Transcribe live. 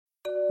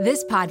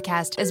This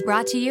podcast is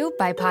brought to you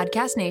by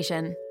Podcast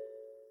Nation.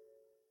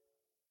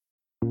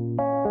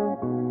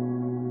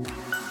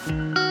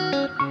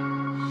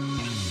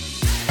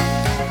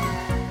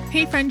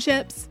 Hey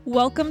friendships,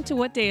 Welcome to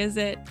What Day Is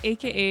It,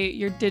 aka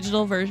your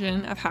digital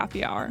version of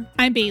Happy Hour.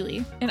 I'm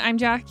Bailey, And I'm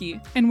Jackie.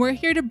 and we're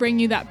here to bring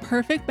you that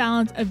perfect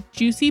balance of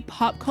juicy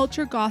pop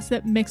culture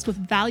gossip mixed with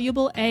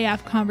valuable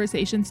AF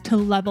conversations to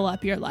level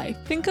up your life.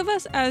 Think of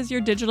us as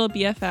your digital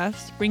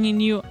BFFs, bringing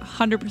you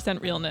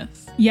 100%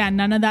 realness. Yeah,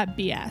 none of that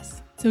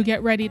BS. So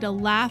get ready to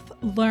laugh,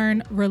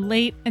 learn,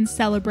 relate, and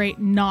celebrate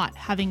not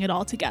having it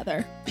all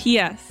together.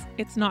 P.S.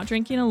 It's not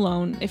drinking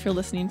alone if you're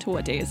listening to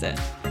What Day Is It.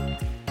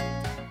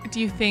 Do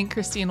you think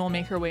Christine will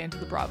make her way into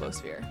the Bravo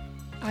sphere?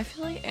 I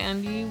feel like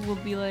Andy will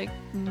be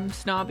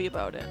snobby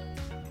about it.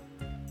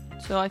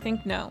 So I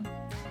think no.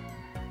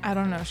 I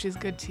don't know. She's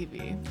good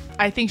TV.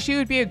 I think she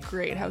would be a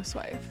great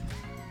housewife.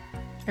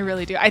 I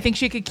really do. I think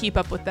she could keep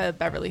up with the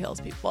Beverly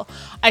Hills people.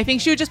 I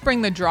think she would just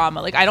bring the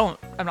drama.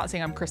 I'm not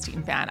saying I'm a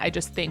Christine fan. I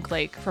just think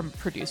from a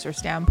producer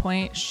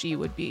standpoint, she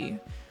would be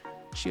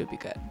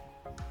good.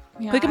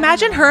 Yeah,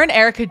 Imagine her and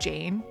Erica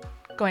Jane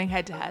going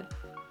head to head.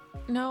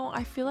 No,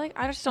 I feel like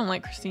I just don't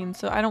like Christine,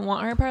 so I don't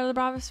want her part of the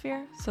Bravo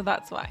sphere, so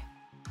that's why.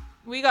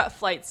 We got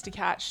flights to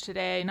catch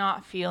today,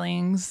 not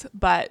feelings.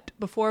 But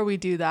before we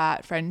do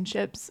that,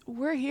 friendships,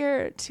 we're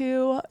here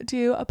to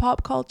do a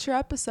pop culture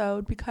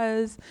episode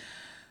because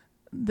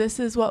this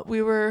is what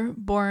we were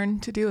born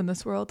to do in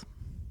this world.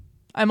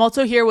 I'm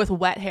also here with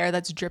wet hair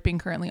that's dripping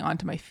currently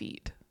onto my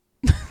feet.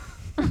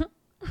 Just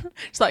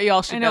thought you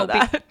all should know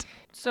that.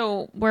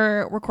 So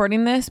we're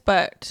recording this,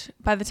 but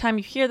by the time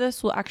you hear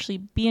this, we'll actually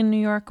be in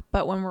New York.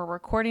 But when we're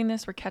recording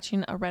this, we're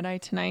catching a red eye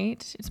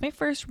tonight. It's my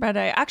first red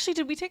eye. Actually,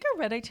 did we take a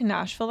red eye to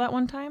Nashville that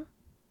one time?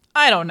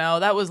 I don't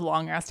know. That was a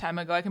long ass time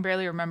ago. I can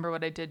barely remember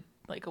what I did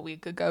like a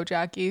week ago,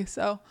 Jackie.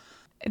 So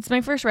it's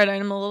my first red eye.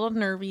 I'm a little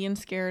nervy and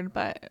scared,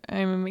 but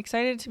I'm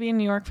excited to be in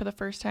New York for the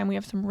first time. We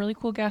have some really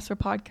cool guests we're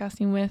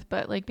podcasting with.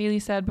 But like Bailey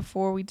said,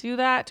 before we do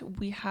that,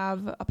 we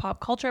have a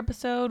pop culture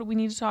episode we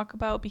need to talk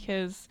about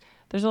because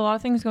there's a lot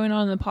of things going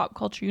on in the pop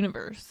culture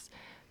universe.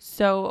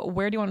 So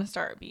where do you want to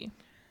start, B?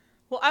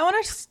 Well, I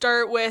want to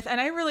start with,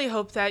 and I really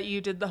hope that you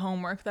did the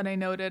homework that I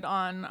noted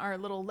on our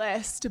little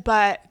list,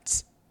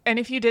 and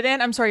if you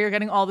didn't, I'm sorry, you're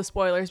getting all the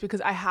spoilers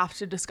because I have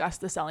to discuss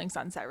the Selling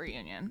Sunset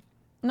reunion.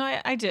 No,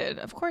 I did.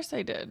 Of course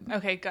I did.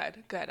 Okay,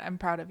 good. I'm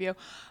proud of you.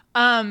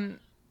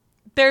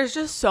 There's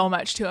just so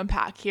much to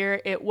unpack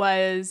here. It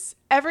was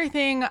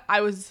everything I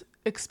was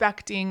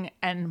expecting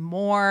and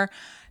more.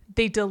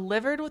 They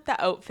delivered with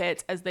the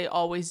outfits as they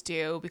always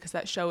do because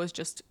that show is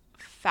just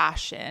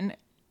fashion.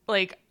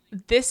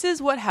 This is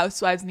what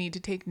housewives need to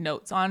take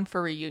notes on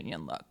for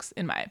reunion looks,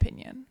 in my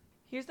opinion.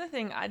 Here's the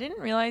thing. I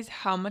didn't realize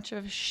how much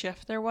of a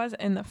shift there was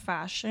in the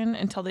fashion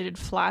until they did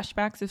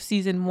flashbacks of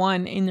season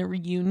 1 in the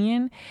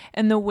reunion.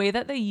 And the way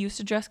that they used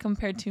to dress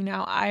compared to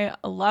now, I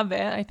love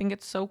it. I think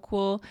it's so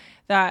cool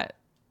that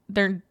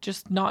they're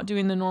just not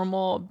doing the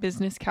normal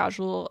business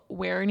casual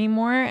wear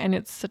anymore. And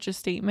it's such a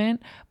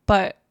statement.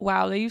 But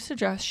wow, they used to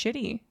dress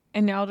shitty.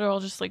 And now they're all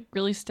just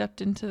really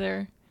stepped into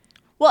their...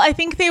 Well, I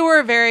think they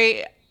were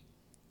very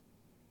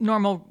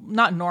normal,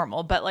 not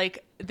normal, but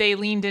they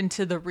leaned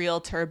into the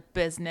realtor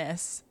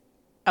business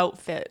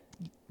outfit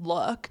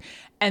look.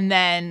 And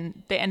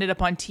then they ended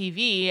up on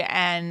TV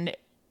and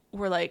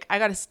were like, I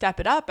got to step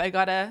it up. I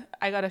got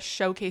to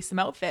showcase some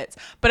outfits.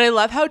 But I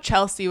love how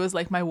Chelsea was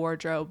like, my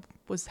wardrobe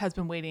has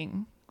been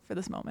waiting for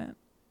this moment.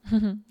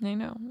 I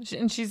know.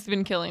 And she's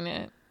been killing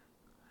it.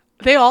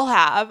 They all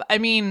have. I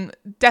mean,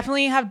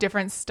 definitely have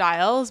different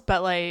styles,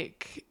 but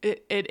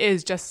it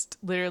is just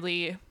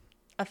literally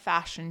a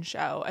fashion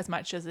show as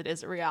much as it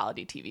is a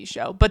reality TV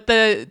show. But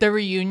the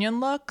reunion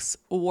looks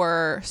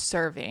were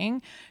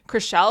serving.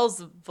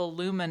 Chrishell's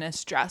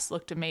voluminous dress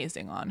looked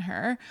amazing on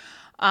her.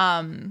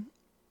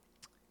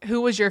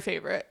 Who was your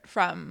favorite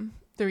from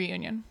the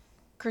reunion?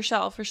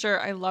 Chrishell, for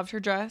sure. I loved her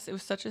dress. It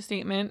was such a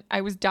statement.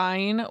 I was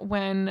dying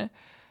when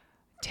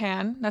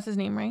Tan, that's his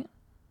name, right?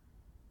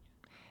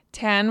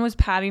 Tan was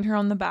patting her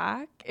on the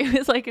back. It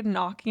was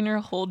knocking her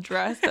whole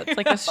dress. That's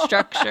a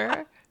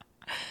structure.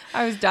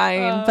 I was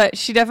dying, but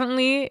she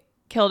definitely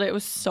killed it. It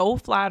was so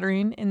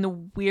flattering in the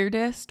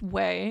weirdest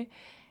way.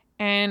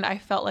 And I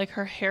felt like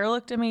her hair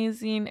looked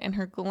amazing and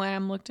her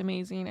glam looked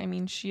amazing. I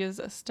mean, she is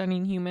a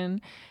stunning human.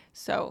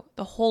 So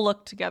the whole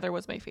look together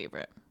was my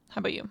favorite. How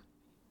about you?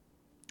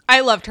 I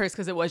loved hers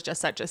because it was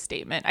just such a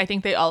statement. I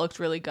think they all looked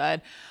really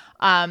good.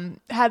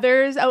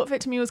 Heather's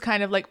outfit to me was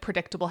kind of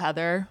predictable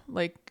Heather.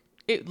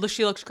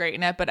 She looks great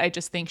in it, but I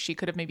just think she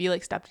could have maybe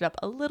stepped it up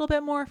a little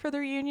bit more for the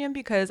reunion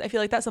because I feel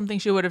like that's something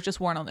she would have just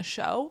worn on the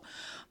show.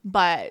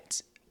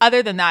 But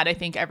other than that, I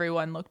think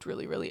everyone looked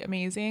really, really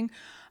amazing.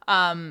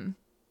 I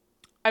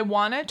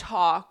want to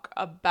talk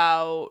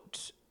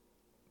about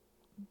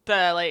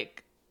the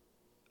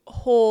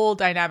whole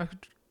dynamic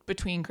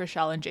between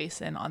Chrishell and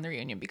Jason on the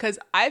reunion because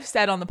I've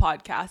said on the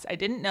podcast I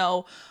didn't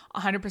know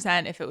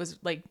 100% if it was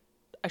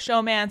a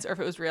showmance or if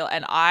it was real,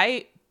 and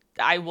I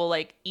will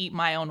eat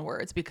my own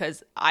words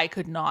because I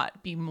could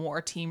not be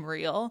more team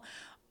real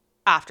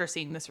after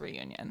seeing this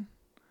reunion.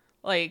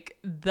 Like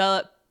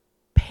the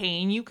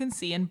pain you can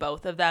see in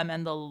both of them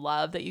and the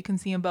love that you can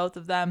see in both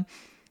of them.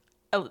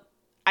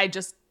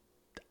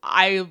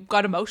 I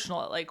got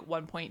emotional at like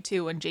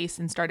 1.2 when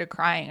Jason started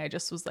crying. I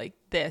just was like,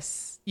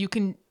 this, you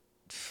can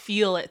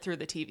feel it through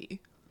the TV.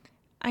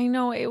 I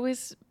know it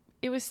was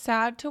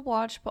sad to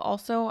watch, but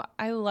also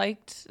I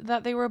liked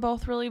that they were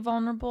both really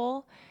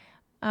vulnerable.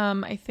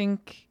 I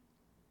think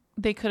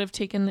they could have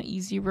taken the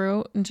easy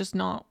route and just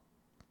not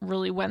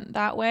really went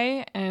that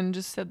way and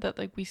just said that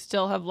like we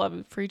still have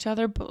love for each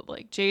other, but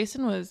like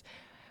Jason was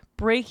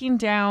breaking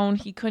down.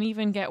 He couldn't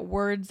even get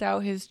words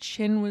out. His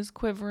chin was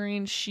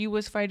quivering. She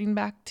was fighting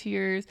back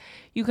tears.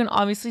 You can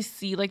obviously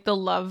see like the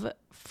love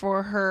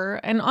for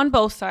her, and on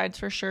both sides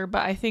for sure,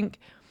 but I think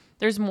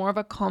there's more of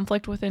a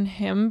conflict within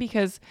him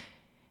because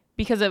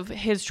of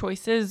his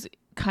choices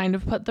kind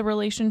of put the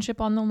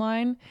relationship on the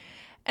line.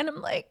 And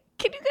I'm like,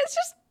 can you guys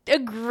just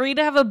agree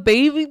to have a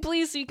baby,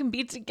 please, so you can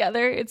be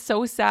together? It's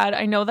so sad.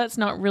 I know that's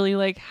not really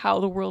like how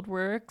the world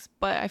works,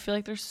 but I feel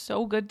like they're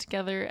so good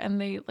together, and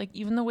they like,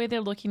 even the way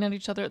they're looking at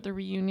each other at the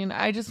reunion,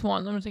 I just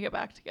want them to get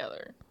back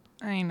together.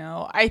 I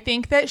know. I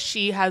think that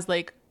she has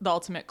like the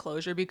ultimate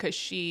closure because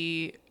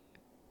she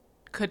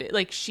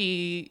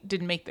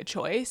didn't make the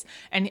choice,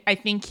 and I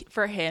think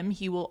for him,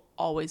 he will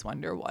always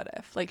wonder what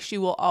if. Like, she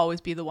will always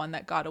be the one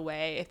that got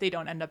away if they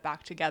don't end up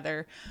back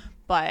together.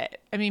 But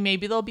I mean,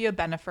 maybe there'll be a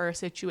Bennifer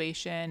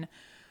situation.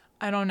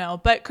 I don't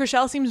know. But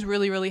Chrishell seems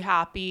really, really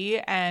happy.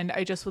 And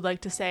I just would like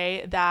to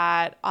say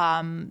that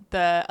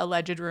the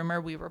alleged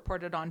rumor we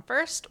reported on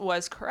first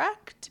was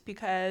correct,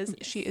 because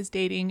she is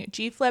dating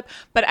G-Flip.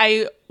 But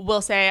I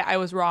will say I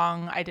was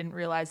wrong. I didn't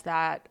realize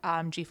that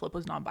G-Flip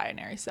was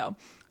non-binary. So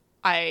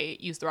I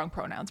used the wrong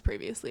pronouns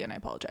previously, and I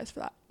apologize for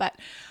that. But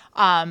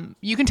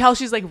you can tell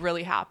she's like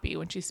really happy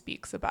when she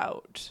speaks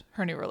about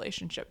her new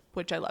relationship,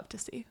 which I love to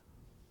see.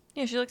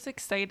 Yeah, she looks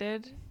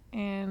excited,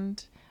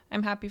 and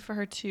I'm happy for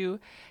her too.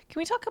 Can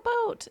we talk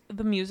about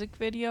the music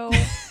video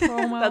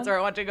promo? That's where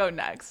I want to go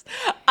next.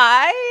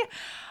 I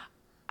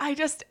I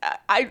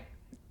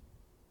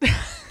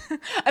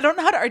don't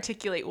know how to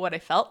articulate what I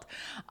felt.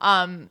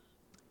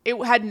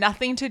 It had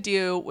nothing to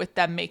do with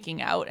them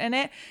making out in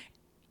it.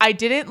 I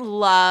didn't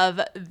love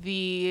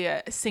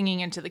the singing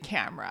into the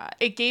camera.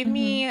 It gave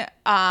me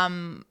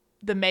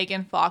the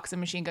Megan Fox and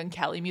Machine Gun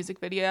Kelly music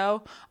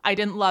video. I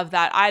didn't love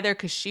that either,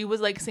 because she was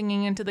like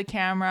singing into the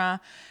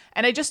camera.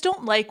 And I just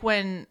don't like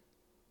when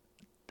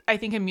I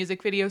think in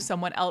music videos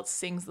someone else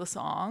sings the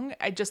song.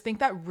 I just think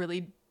that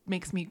really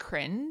makes me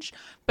cringe.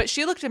 But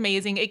she looked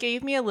amazing. It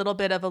gave me a little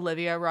bit of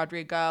Olivia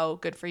Rodrigo,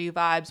 Good For You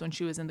vibes when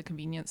she was in the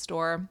convenience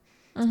store.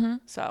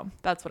 So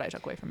that's what I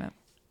took away from it.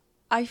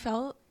 I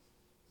feel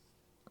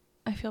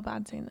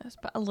bad saying this,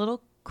 but a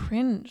little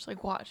cringe,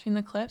 like watching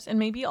the clips, and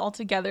maybe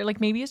altogether, like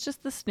maybe it's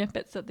just the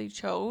snippets that they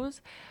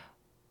chose.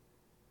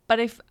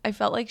 But I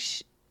felt like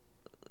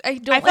I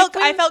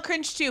felt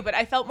cringe too, but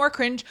I felt more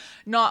cringe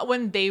not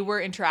when they were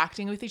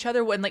interacting with each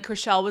other, when like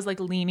Chrishell was like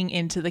leaning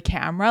into the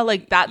camera,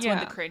 like that's when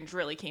the cringe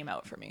really came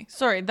out for me.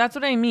 Sorry, that's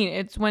what I mean.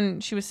 It's when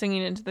she was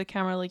singing into the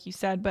camera, like you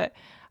said. But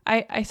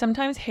I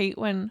sometimes hate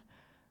when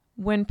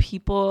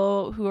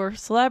people who are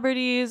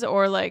celebrities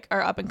or like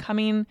are up and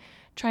coming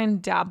try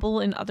and dabble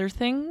in other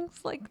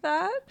things like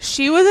that.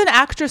 She was an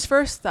actress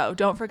first, though.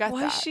 Don't forget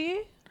that. Was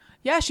she?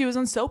 Yeah, she was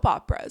on soap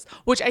operas,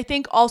 which I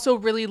think also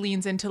really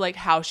leans into like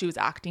how she was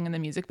acting in the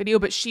music video.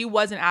 But she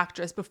was an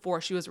actress before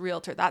she was a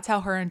realtor. That's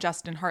how her and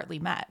Justin Hartley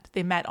met.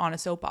 They met on a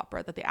soap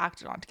opera that they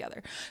acted on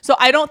together. So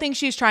I don't think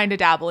she's trying to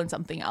dabble in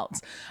something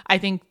else. I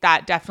think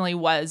that definitely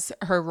was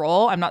her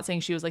role. I'm not saying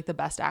she was like the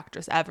best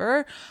actress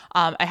ever.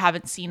 I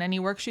haven't seen any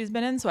work she's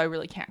been in, so I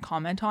really can't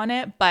comment on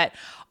it. But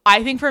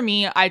I think for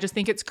me, I just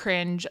think it's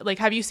cringe. Like,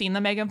 have you seen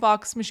the Megan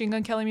Fox Machine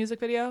Gun Kelly music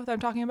video that I'm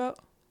talking about?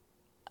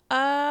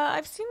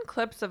 I've seen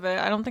clips of it.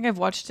 I don't think I've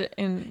watched it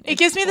in. It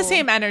gives me the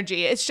same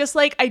energy. It's just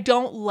like, I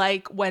don't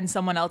like when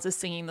someone else is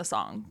singing the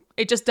song.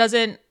 It just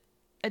doesn't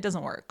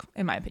work,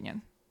 in my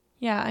opinion.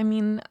 Yeah, I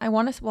mean, I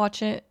want to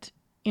watch it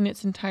in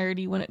its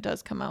entirety when it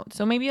does come out.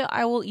 So maybe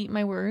I will eat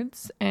my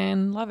words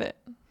and love it.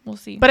 We'll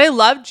see. But I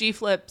love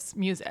G-Flip's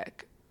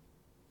music.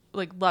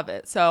 Like, love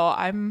it. So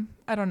I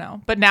don't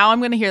know. But now I'm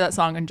going to hear that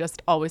song and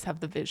just always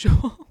have the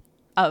visual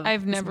of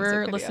I've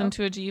never listened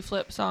to a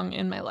G-Flip song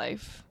in my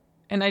life.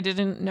 And I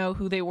didn't know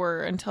who they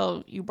were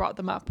until you brought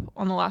them up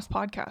on the last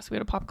podcast. We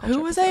had a pop culture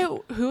Who was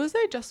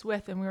I just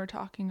with? And we were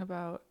talking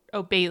about,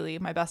 Bailey,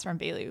 my best friend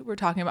Bailey. We were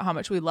talking about how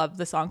much we love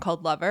the song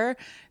called Lover.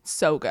 It's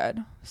so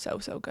good. So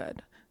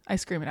good. I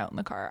scream it out in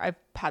the car. I've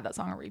had that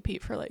song on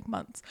repeat for like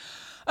months.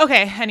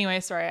 Okay. Anyway,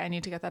 sorry. I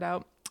need to get that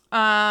out.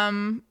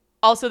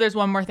 Also, there's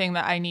one more thing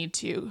that I need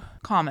to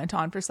comment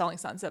on for Selling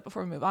Sunset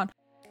before we move on.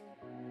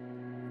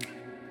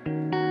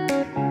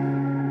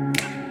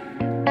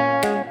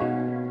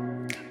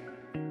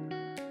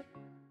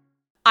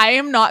 I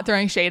am not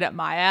throwing shade at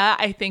Maya.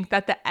 I think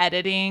that the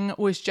editing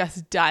was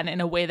just done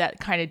in a way that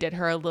kind of did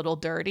her a little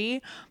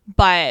dirty,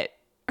 but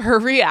her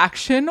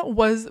reaction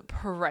was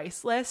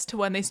priceless to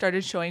when they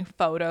started showing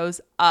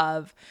photos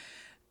of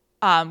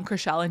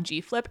Chrishell and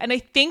G Flip. And I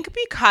think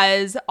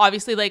because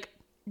obviously, like,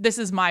 this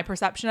is my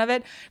perception of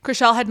it,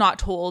 Chrishell had not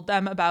told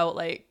them about,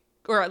 like,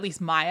 or at least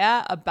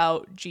Maya,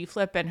 about G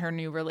Flip and her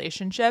new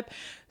relationship.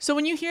 So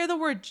when you hear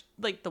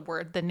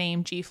the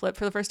name G Flip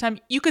for the first time,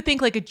 you could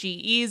think like a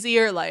G-Eazy,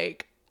 or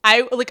like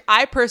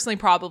I personally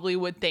probably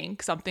would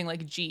think something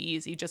like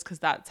G-Eazy, just because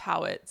that's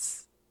how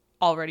it's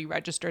already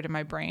registered in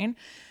my brain.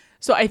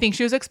 So I think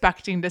she was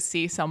expecting to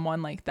see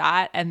someone like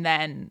that, and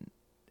then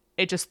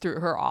it just threw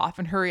her off,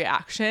 and her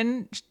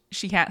reaction,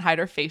 she can't hide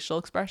her facial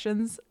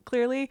expressions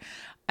clearly.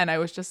 And I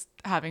was just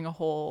having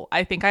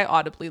I think I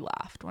audibly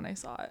laughed when I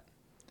saw it.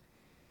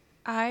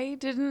 I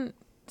didn't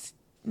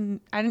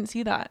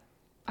see that.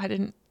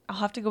 I'll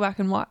have to go back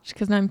and watch,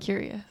 because now I'm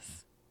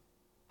curious.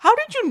 How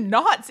did you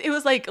not? It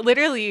was like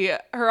literally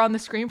her on the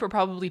screen for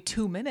probably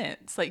 2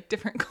 minutes, like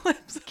different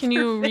clips. Can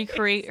you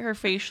recreate her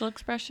facial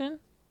expression?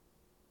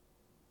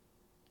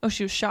 Oh,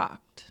 she was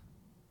shocked.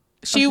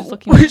 She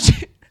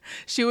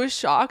was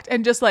shocked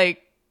and just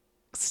like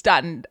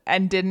stunned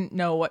and didn't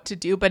know what to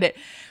do. But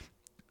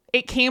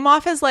it came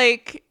off as,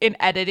 like, in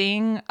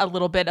editing, a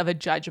little bit of a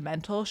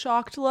judgmental,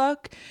 shocked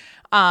look.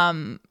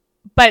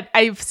 But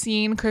I've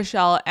seen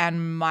Chrishell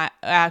and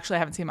actually I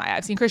haven't seen Maya.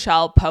 I've seen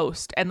Chrishell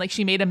post, and like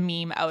she made a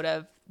meme out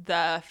of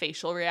the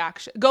facial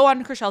reaction. Go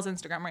on Chrishell's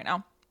Instagram right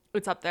now.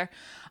 It's up there.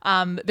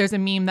 There's a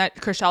meme that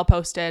Chrishell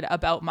posted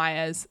about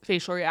Maya's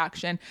facial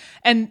reaction,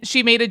 and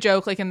she made a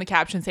joke, like, in the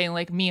caption saying,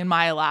 like, me and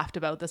Maya laughed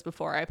about this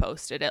before I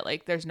posted it.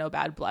 Like, there's no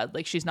bad blood.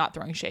 Like, she's not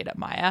throwing shade at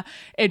Maya.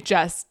 It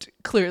just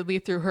clearly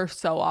threw her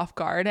so off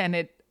guard.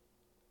 And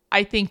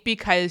I think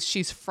because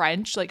she's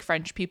French, like,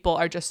 French people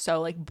are just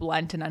so, like,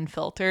 blunt and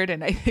unfiltered.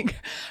 And I think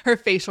her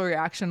facial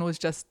reaction was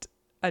just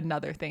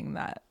another thing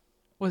that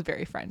was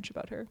very French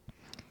about her.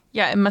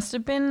 Yeah, it must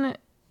have been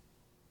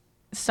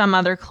some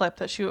other clip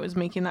that she was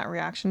making that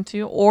reaction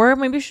to, or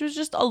maybe she was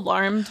just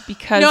alarmed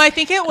because... No, I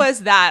think it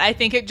was that. I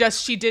think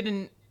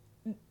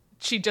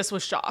she just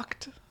was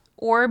shocked.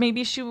 Or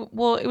maybe it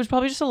was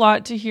probably just a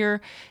lot to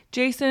hear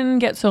Jason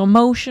get so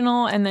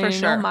emotional, and then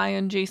sure. Maya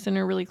and Jason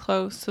are really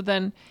close, so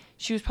then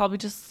she was probably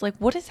just like,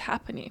 what is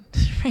happening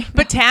right now?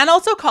 But Tan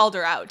also called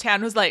her out.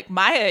 Tan was like,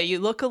 Maya, you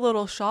look a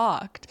little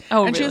shocked.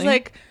 Oh, and really?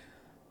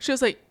 she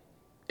was like,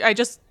 I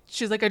just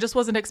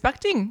wasn't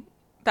expecting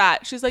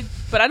that. She's like,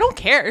 but I don't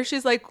care.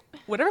 She's like,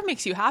 whatever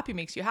makes you happy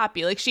makes you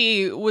happy. Like,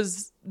 she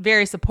was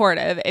very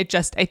supportive. It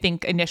just, I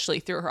think, initially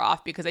threw her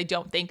off because I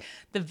don't think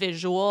the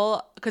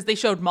visual, because they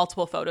showed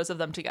multiple photos of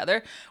them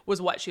together,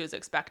 was what she was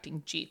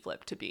expecting G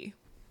Flip to be.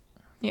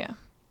 Yeah.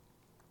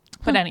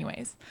 But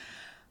anyways,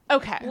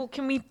 okay. Well,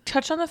 can we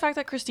touch on the fact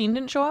that Christine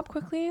didn't show up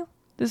quickly?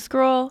 This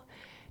girl,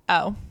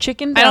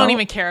 Chicken I Bell, don't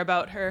even care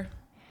about her.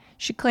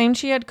 She claimed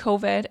she had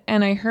COVID,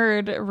 and I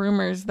heard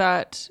rumors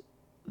that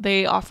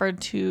they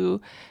offered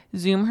to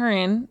Zoom her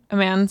in.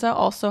 Amanda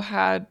also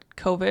had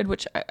COVID,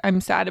 which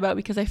I'm sad about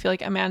because I feel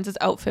like Amanda's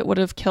outfit would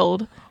have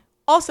killed.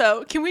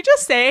 Also, can we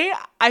just say,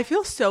 I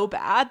feel so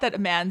bad that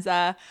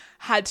Amanda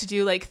had to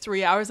do like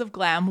 3 hours of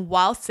glam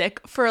while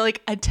sick for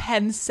like a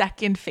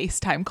 10-second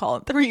FaceTime call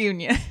at the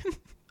reunion.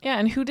 Yeah,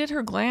 and who did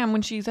her glam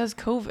when she has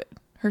COVID?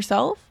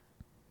 Herself?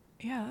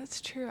 Yeah,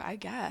 that's true, I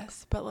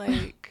guess. But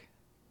like...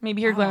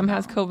 Maybe her glam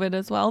has COVID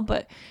as well,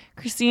 but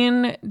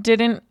Christine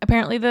didn't.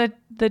 Apparently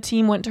the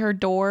team went to her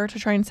door to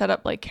try and set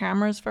up like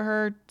cameras for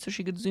her so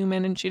she could zoom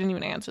in, and she didn't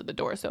even answer the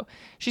door. So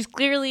she's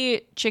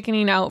clearly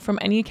chickening out from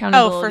any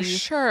accountability. Oh, for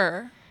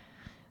sure.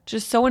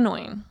 Just so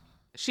annoying.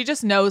 She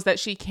just knows that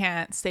she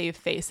can't save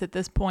face at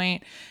this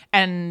point.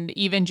 And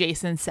even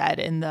Jason said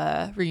in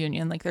the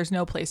reunion, like, there's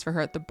no place for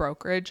her at the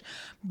brokerage.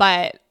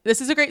 But this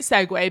is a great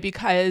segue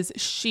because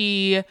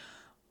she,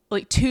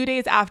 like, 2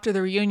 days after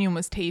the reunion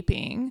was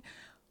taping,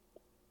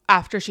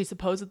 after she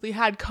supposedly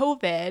had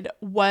COVID,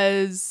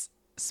 was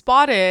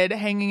spotted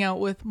hanging out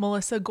with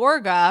Melissa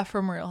Gorga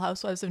from Real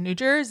Housewives of New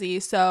Jersey.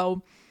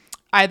 So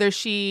either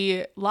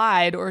she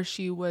lied or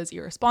she was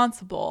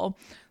irresponsible.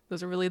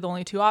 Those are really the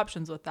only two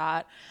options with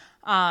that.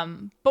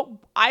 But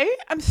I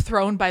am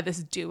thrown by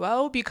this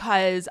duo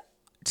because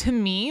to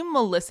me,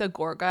 Melissa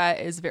Gorga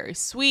is very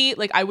sweet.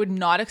 Like, I would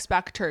not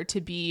expect her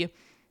to be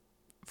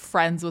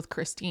friends with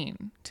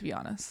Christine, to be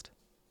honest.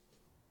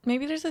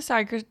 Maybe there's a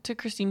side to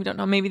Christine we don't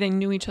know. Maybe they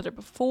knew each other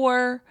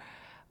before.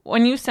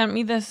 When you sent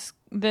me this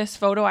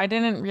photo, I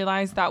didn't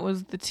realize that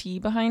was the tea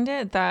behind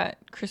it, that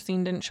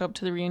Christine didn't show up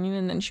to the reunion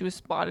and then she was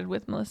spotted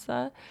with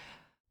Melissa.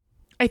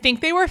 I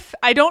think they were...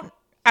 I don't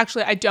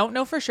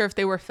know for sure if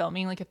they were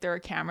filming, like if there were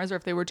cameras or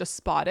if they were just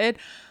spotted.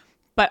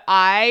 But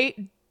I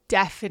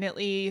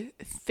definitely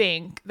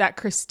think that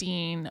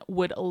Christine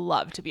would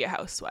love to be a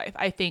housewife.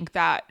 I think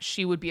that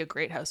she would be a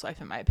great housewife,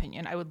 in my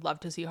opinion. I would love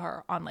to see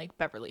her on like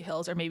Beverly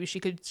Hills, or maybe she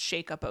could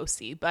shake up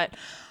OC. But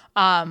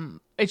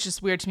it's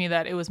just weird to me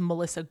that it was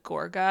Melissa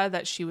Gorga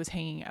that she was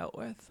hanging out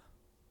with.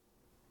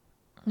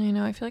 I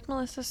know. I feel like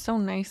Melissa's so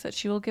nice that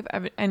she will give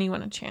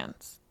anyone a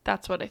chance.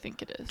 That's what I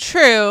think it is.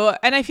 True.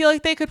 And I feel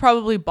like they could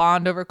probably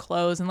bond over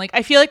clothes. And like,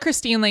 I feel like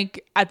Christine,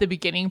 like at the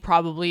beginning,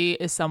 probably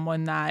is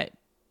someone that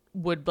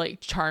would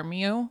like charm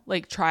you,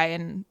 like try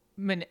and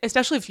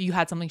especially if you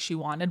had something she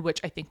wanted,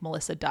 which I think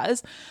Melissa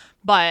does.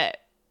 But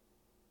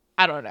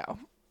I don't know.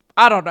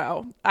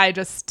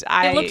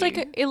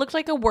 It looked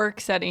like a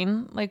work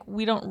setting. Like,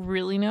 we don't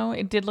really know.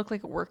 It did look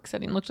like a work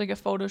setting. It looked like a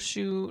photo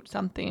shoot,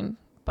 something.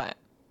 But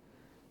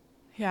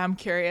yeah, I'm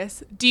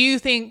curious. Do you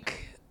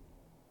think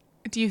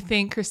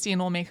Christine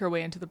will make her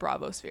way into the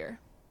Bravo sphere?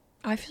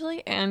 I feel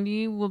like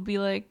Andy will be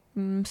like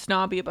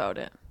snobby about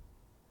it.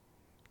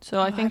 So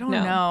I think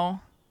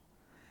no.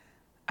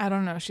 I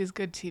don't know. She's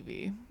good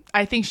TV.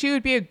 I think she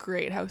would be a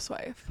great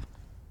housewife.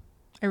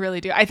 I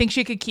really do. I think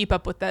she could keep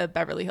up with the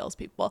Beverly Hills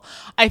people.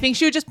 I think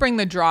she would just bring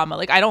the drama.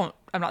 Like, I'm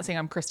not saying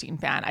I'm a Christine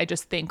fan. I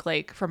just think,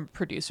 like, from a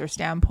producer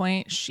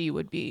standpoint, she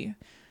would be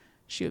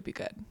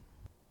good.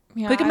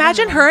 Yeah, like,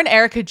 imagine her and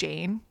Erica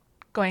Jane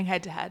going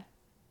head to head.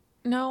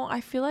 No, I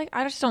feel like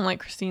I just don't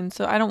like Christine,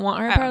 so I don't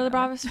want her part of the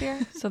Bravo sphere.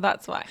 So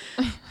that's why.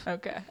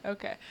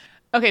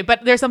 Okay,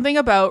 but there's something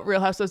about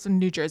Real Housewives of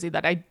New Jersey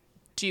that I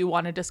do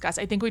want to discuss.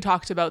 I think we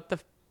talked about the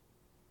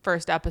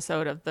first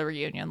episode of the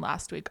reunion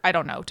last week. I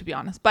don't know, to be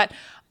honest, but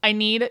I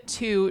need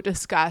to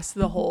discuss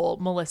the whole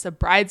Melissa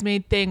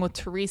bridesmaid thing with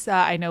Teresa.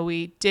 I know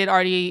we did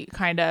already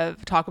kind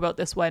of talk about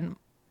this when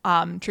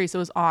Teresa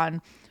was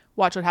on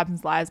Watch What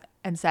Happens Live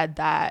and said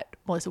that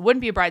Melissa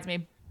wouldn't be a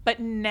bridesmaid. But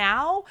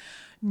now,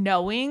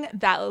 knowing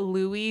that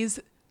Louis'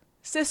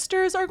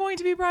 sisters are going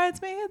to be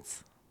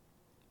bridesmaids,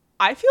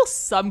 I feel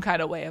some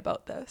kind of way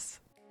about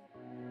this.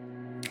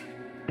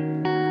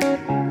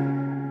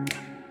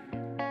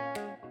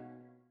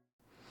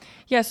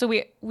 Yeah, so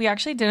we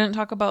actually didn't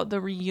talk about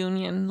the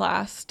reunion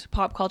last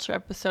pop culture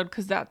episode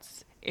because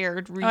that's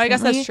aired recently. Oh, I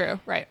guess that's true,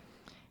 right?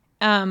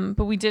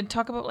 But we did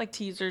talk about like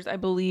teasers, I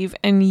believe,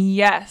 and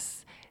yes,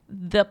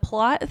 the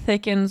plot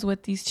thickens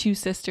with these two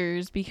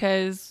sisters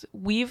because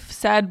we've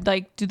said,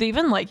 like, do they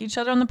even like each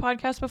other on the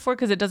podcast before?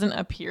 Because it doesn't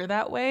appear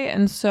that way.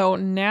 And so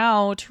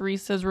now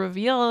Teresa's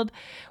revealed,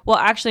 well,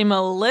 actually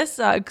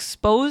Melissa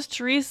exposed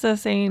Teresa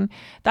saying,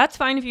 that's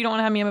fine if you don't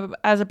want to have me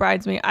as a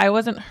bridesmaid. I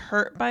wasn't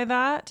hurt by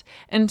that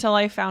until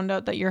I found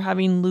out that you're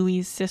having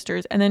Louis'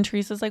 sisters. And then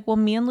Teresa's like, well,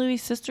 me and Louis'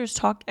 sisters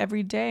talk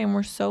every day and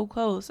we're so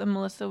close. And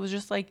Melissa was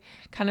just like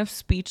kind of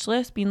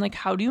speechless, being like,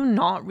 how do you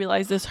not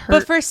realize this hurt?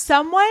 But for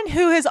someone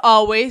who has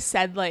always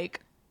said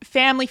like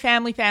family,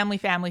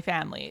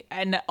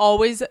 and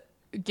always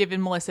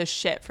given Melissa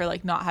shit for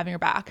like not having her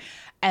back,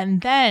 and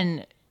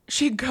then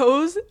she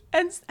goes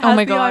and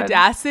has the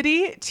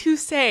audacity to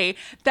say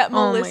that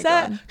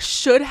Melissa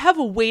should have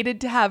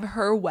waited to have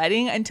her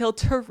wedding until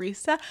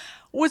Teresa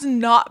was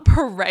not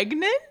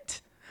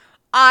pregnant.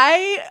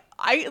 I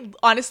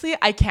honestly,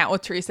 I can't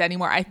with Teresa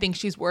anymore. I think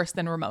she's worse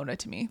than Ramona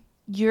to me.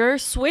 You're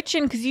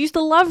switching because you used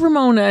to love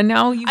Ramona and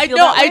now you feel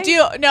I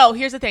do. No,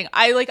 here's the thing.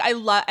 I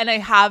love, and I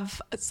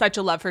have such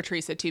a love for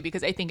Teresa too,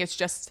 because I think it's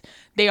just,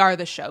 they are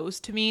the shows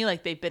to me.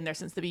 Like, they've been there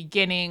since the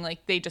beginning.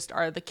 Like, they just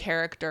are the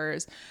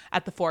characters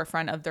at the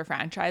forefront of their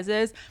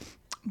franchises.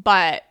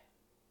 But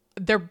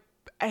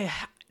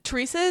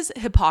Teresa's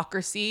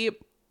hypocrisy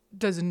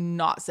does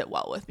not sit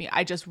well with me.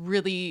 I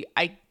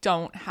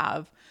don't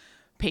have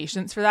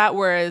patience for that,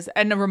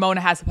 and Ramona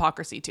has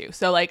hypocrisy too,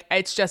 so like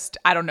it's just,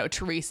 I don't know,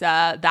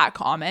 Teresa, that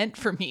comment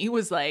for me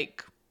was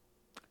like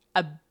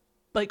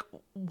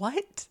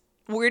what,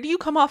 where do you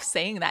come off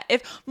saying that?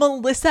 If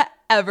Melissa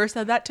ever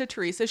said that to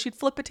Teresa, she'd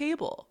flip a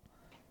table.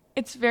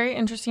 It's very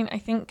interesting, I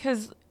think,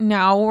 because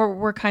now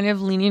we're kind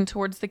of leaning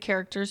towards the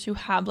characters who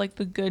have like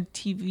the good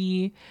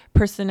TV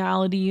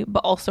personality but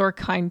also are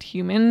kind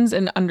humans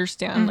and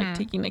understand like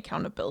taking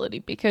accountability,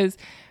 because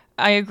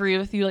I agree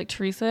with you. Like,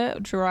 Teresa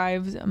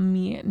drives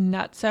me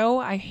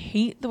nutso. I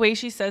hate the way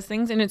she says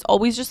things, and it's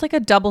always just like a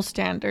double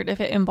standard if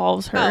it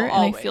involves her. And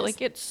I feel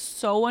like it's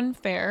so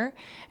unfair,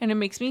 and it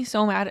makes me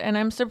so mad. And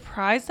I'm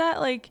surprised that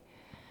like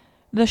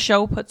the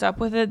show puts up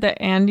with it, that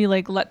Andy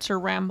like lets her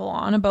ramble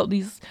on about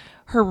these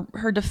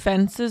her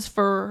defenses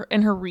for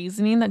and her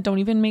reasoning that don't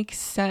even make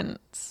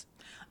sense.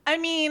 I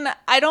mean,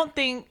 I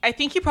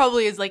think he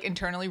probably is like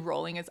internally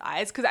rolling his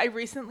eyes, because I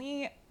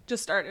recently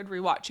just started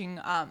rewatching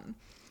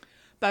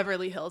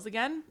Beverly Hills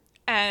again,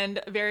 and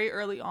very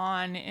early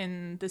on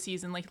in the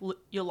season, like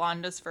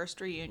Yolanda's first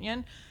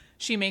reunion,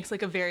 she makes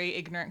like a very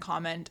ignorant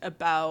comment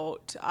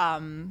about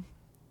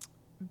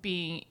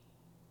being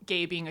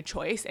gay being a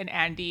choice, and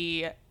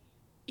Andy,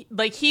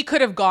 like, he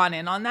could have gone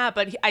in on that,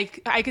 but I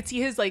could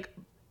see his like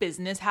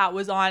business hat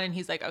was on, and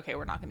he's like, okay,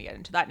 we're not going to get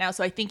into that now.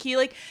 So I think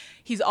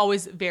he's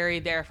always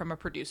very there from a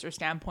producer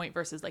standpoint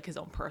versus like his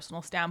own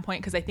personal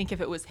standpoint, because I think if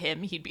it was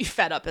him, he'd be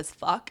fed up as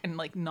fuck and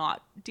like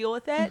not deal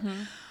with it.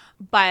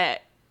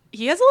 But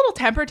he has a little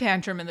temper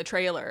tantrum in the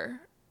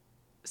trailer.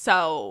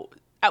 So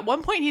at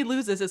one point he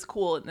loses his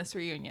cool in this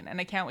reunion, and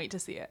I can't wait to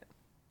see it.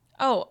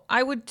 Oh,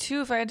 I would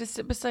too if I had to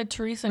sit beside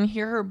Teresa and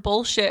hear her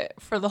bullshit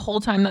for the whole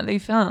time that they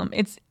film.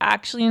 It's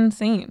actually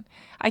insane.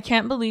 I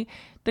can't believe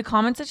the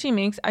comments that she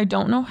makes. I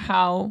don't know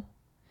how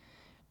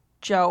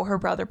Joe, her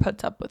brother,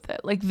 puts up with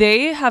it. Like,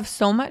 they have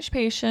so much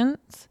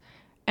patience,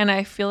 and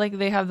I feel like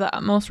they have the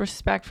utmost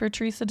respect for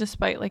Teresa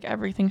despite like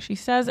everything she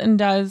says and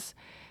does.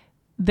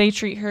 they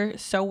treat her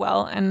so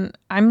well, and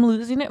I'm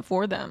losing it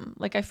for them.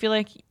 Like, I feel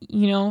like,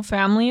 you know,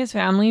 family is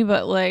family,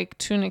 but like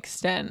to an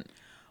extent.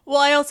 Well,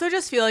 I also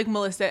just feel like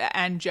Melissa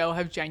and Joe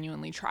have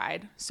genuinely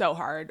tried so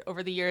hard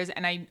over the years,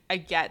 and I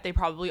get they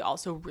probably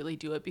also really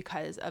do it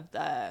because of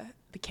the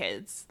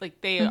kids.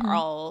 Like, they are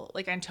all,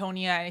 like,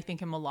 Antonia, I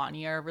think, and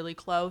Melania are really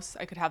close.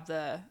 I could have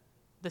the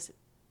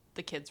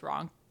kids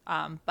wrong,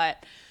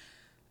 but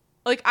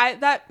like,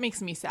 that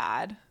makes me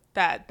sad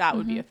that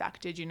would be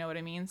affected. You know what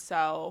I mean?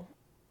 So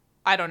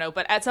I don't know,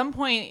 but at some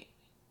point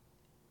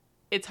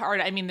it's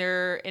hard. I mean,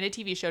 they're in a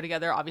TV show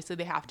together. Obviously,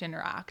 they have to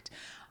interact,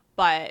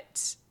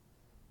 but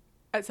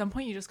at some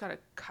point you just gotta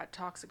cut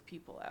toxic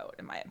people out,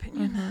 in my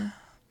opinion.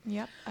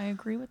 Yep, I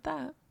agree with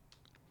that.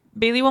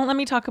 Bailey won't let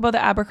me talk about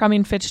the Abercrombie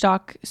and Fitch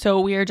doc, so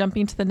we are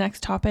jumping to the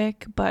next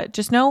topic. But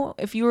just know,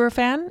 if you were a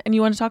fan and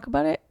you want to talk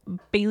about it,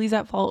 Bailey's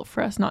at fault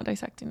for us not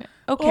dissecting it.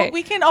 Okay. Well,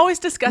 we can always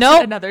discuss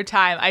it another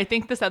time. I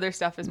think this other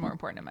stuff is more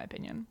important, in my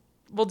opinion.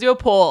 We'll do a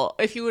poll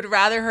if you would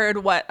rather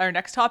heard what our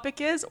next topic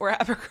is or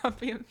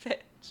Abercrombie and Fitch.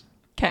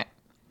 Okay.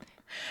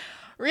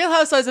 Real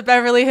Housewives of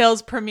Beverly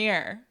Hills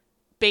premiere.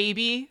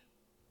 Baby.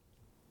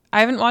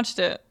 I haven't watched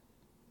it.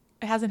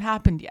 It hasn't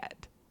happened yet.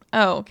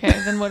 Oh, okay.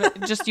 Then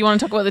what? Just, you want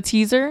to talk about the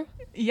teaser?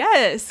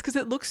 Yes, because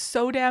it looks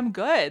so damn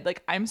good.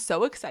 Like, I'm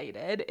so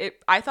excited.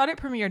 I thought it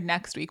premiered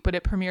next week, but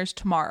it premieres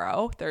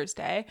tomorrow,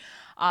 Thursday.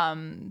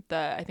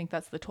 I think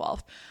that's the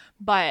 12th.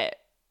 But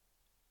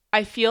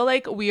I feel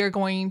like we are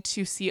going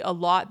to see a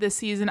lot this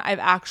season. I've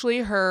actually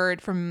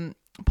heard from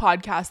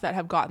podcasts that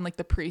have gotten like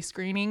the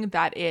pre-screening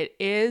that it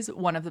is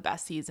one of the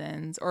best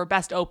seasons, or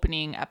best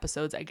opening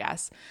episodes, I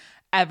guess,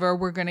 ever.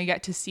 We're going to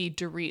get to see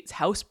Dorit's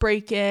house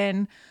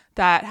break-in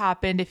that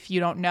happened. If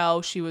you don't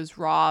know, she was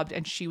robbed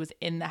and she was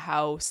in the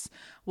house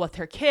with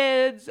her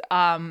kids.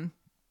 I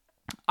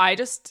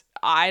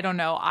don't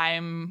know.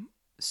 I'm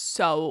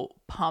so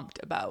pumped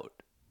about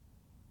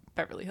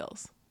Beverly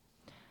Hills.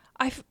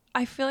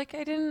 I feel like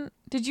I didn't.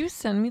 Did you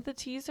send me the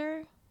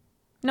teaser?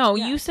 No,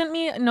 Yeah. you sent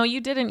me. No, you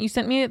didn't. You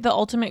sent me the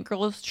Ultimate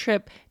Girls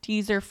Trip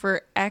teaser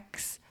for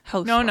X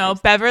Housewives. No.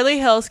 Beverly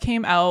Hills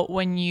came out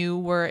when you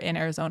were in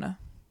Arizona.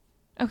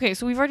 Okay,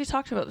 so we've already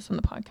talked about this on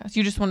the podcast.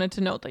 You just wanted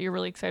to note that you're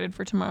really excited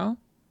for tomorrow.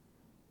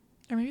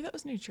 Or maybe that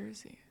was New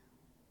Jersey.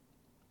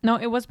 No,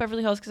 it was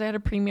Beverly Hills because I had a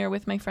premiere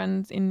with my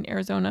friends in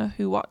Arizona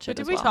who watched it. But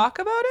did as we well. talk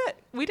about it?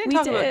 We didn't We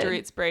talk about did.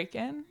 Dorit's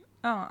break-in.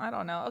 Oh, I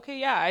don't know. Okay,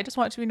 yeah. I just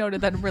want to be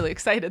noted that I'm really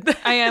excited.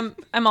 I'm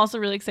also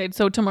really excited.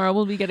 So tomorrow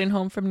we'll be getting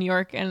home from New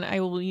York and I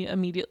will be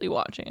immediately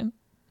watching.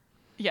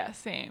 Yeah,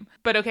 same.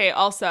 But okay,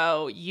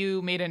 also,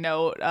 you made a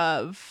note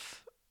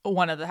of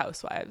one of the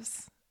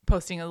housewives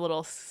posting a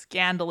little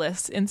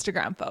scandalous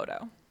Instagram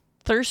photo.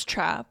 Thirst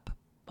Trap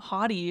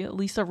hottie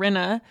Lisa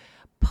Rinna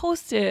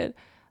posted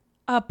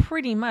a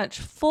pretty much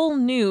full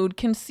nude.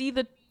 Can see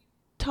the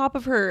top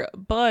of her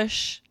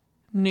bush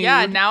nude.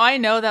 Yeah, now I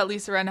know that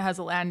Lisa Rinna has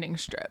a landing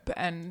strip,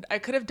 and I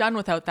could have done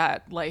without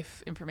that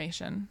life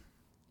information.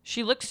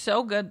 She looks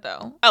so good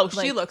though. Oh,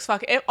 she looks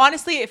fucking...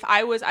 Honestly, if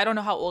I don't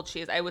know how old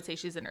she is. I would say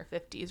she's in her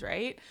 50s,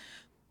 right?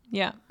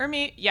 Yeah. Or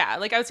me, yeah,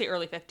 like I would say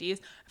early 50s.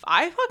 If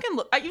I fucking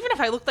look, even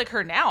if I looked like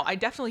her now, I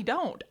definitely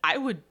don't. I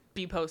would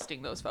be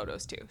posting those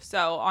photos too.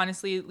 So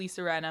honestly,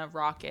 Lisa Rinna,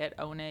 rock it,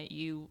 own it.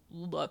 You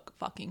look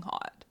fucking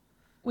hot.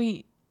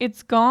 Wait,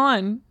 it's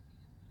gone.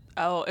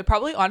 Oh, it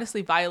probably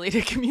honestly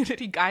violated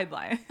community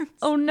guidelines.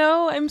 Oh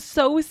no, I'm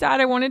so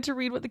sad. I wanted to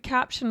read what the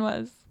caption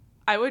was.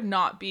 I would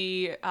not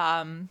be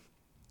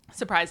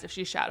surprised if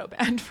she's shadow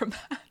banned from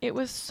that. It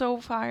was so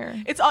fire.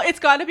 It's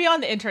got to be on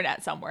the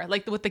internet somewhere,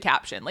 like with the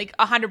caption. Like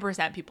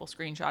 100% people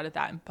screenshotted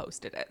that and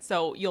posted it,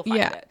 so you'll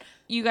find it.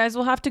 You guys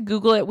will have to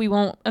Google it. We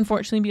won't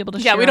unfortunately be able to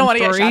share. Yeah, we don't want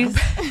to get stories.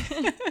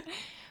 shadow banned.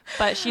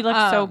 But she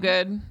looked so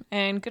good,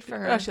 and good for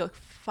her. Oh, she looked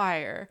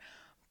fire.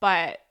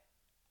 But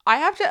I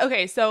have to...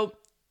 Okay, so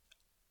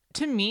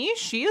to me,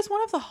 she is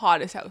one of the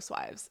hottest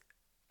housewives,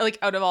 like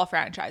out of all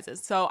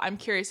franchises. So I'm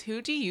curious,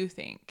 who do you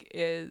think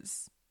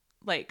is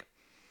like...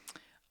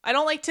 I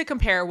don't like to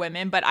compare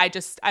women, but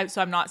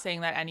so I'm not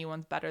saying that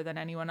anyone's better than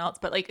anyone else,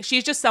 but like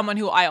she's just someone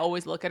who I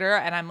always look at her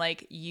and I'm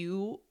like,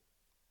 you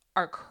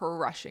are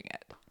crushing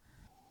it.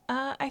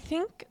 I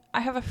think I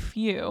have a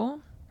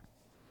few.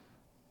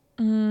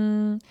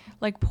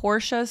 Like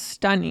Portia's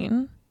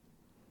stunning.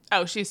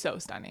 Oh, she's so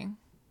stunning.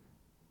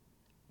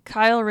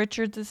 Kyle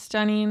Richards is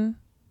stunning.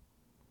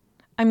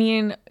 I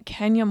mean,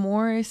 Kenya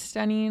Moore is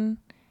stunning.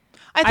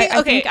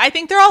 I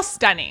think they're all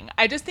stunning.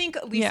 I just think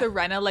Lisa Yeah.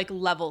 Rinna like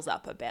levels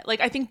up a bit.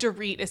 Like I think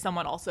Dorit is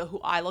someone also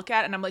who I look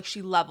at and I'm like,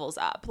 she levels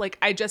up. Like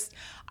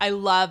I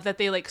love that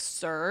they like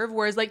serve.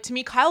 Whereas like to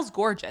me, Kyle's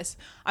gorgeous.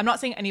 I'm not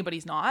saying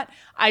anybody's not.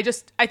 I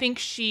think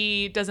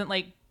she doesn't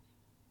like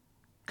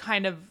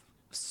kind of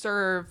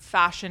serve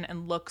fashion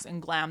and looks and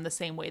glam the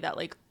same way that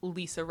like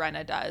Lisa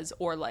Rinna does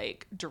or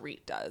like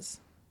Dorit does.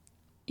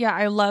 Yeah,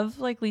 I love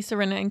like Lisa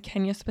Rinna and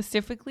Kenya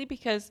specifically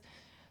because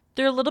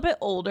they're a little bit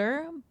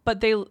older,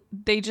 but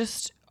they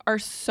just are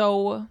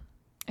so,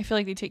 I feel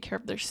like they take care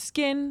of their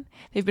skin.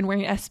 They've been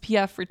wearing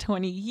SPF for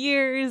 20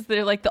 years.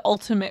 They're like the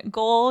ultimate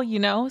goal, you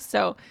know?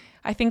 So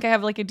I think I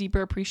have like a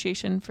deeper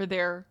appreciation for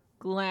their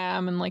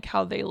glam and like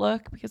how they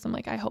look, because I'm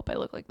like, I hope I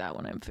look like that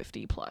when I'm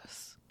 50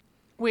 plus.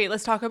 Wait,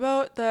 let's talk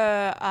about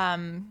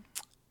the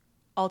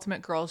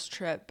Ultimate Girls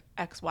Trip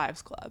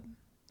Ex-Wives Club.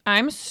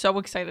 I'm so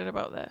excited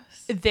about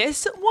this.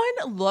 This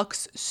one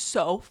looks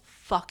so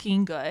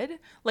fucking good.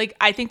 Like,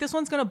 I think this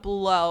one's gonna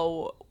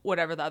blow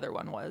whatever the other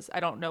one was.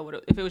 I don't know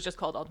if it was just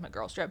called Ultimate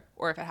Girls Trip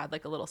or if it had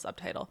like a little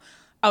subtitle,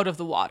 out of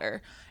the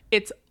water.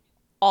 It's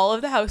all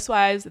of the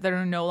housewives that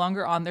are no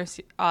longer on their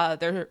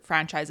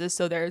franchises.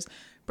 So there's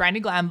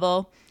Brandi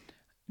Glanville,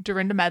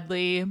 Dorinda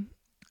Medley,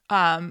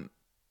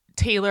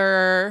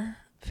 Taylor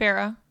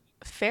Farrah.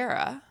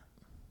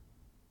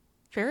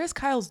 Farrah's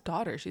Kyle's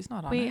daughter. She's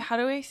not on it. Wait, how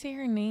do I say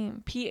her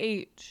name?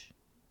 PH.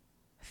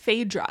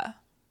 Phaedra.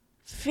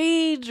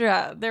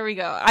 There we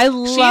go. I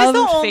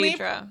love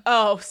Phaedra.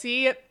 Oh,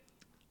 see,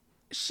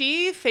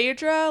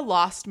 Phaedra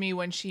lost me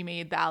when she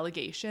made the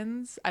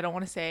allegations. I don't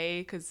want to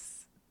say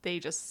because they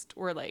just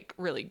were like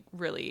really,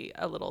 really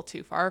a little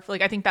too far.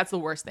 Like, I think that's the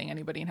worst thing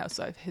anybody in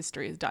Housewives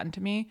history has done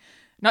to me.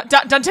 Not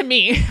done to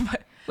me.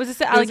 But was this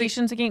the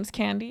allegations against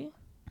Candy?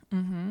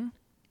 Mm-hmm.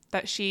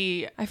 That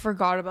I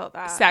forgot about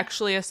that.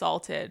 Sexually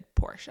assaulted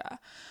Portia.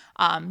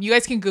 You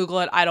guys can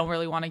Google it. I don't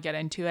really want to get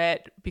into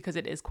it because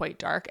it is quite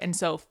dark. And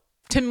so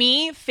to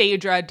me,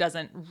 Phaedra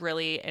doesn't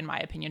really, in my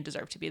opinion,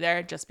 deserve to be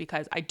there just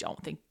because I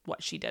don't think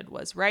what she did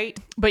was right.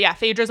 But yeah,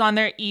 Phaedra's on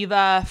there.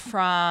 Eva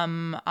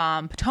from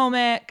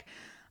Potomac.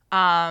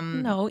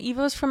 No,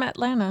 Eva's from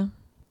Atlanta.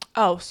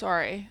 Oh,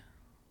 sorry.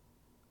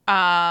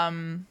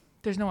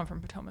 There's no one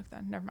from Potomac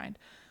then. Never mind.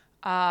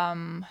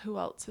 Who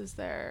else is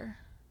there?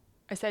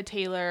 I said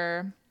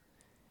Taylor.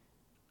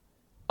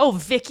 Oh,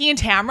 Vicky and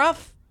Tamra.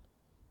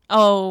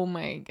 Oh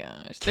my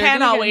gosh.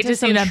 Cannot wait to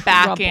see them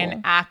back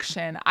in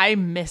action. I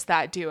miss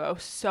that duo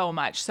so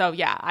much. So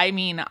yeah, I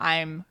mean,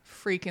 I'm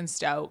freaking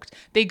stoked.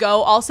 They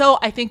go also,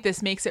 I think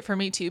this makes it for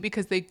me too,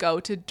 because they go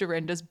to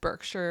Dorinda's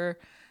Berkshire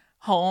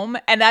home.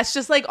 And that's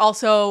just like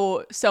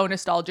also so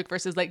nostalgic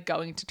versus like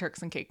going to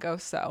Turks and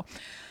Caicos. So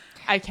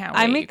I can't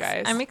wait, you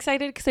guys. I'm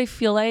excited because I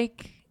feel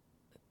like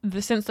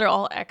since they're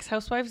all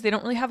ex-housewives, they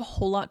don't really have a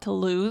whole lot to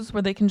lose,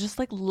 where they can just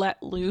like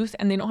let loose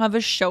and they don't have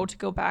a show to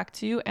go back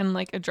to and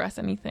like address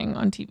anything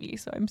on TV.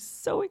 So I'm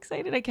so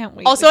excited. I can't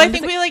wait. Also, I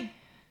think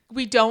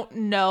we don't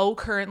know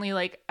currently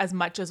like as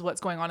much as what's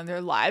going on in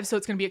their lives. So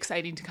it's going to be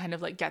exciting to kind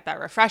of like get that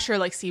refresher,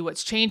 like see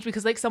what's changed,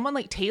 because like someone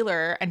like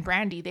Taylor and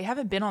Brandi, they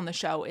haven't been on the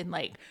show in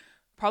like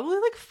probably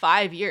like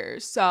 5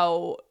 years.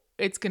 So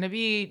it's going to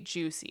be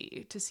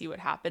juicy to see what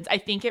happens. I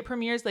think it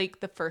premieres like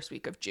the first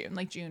week of June,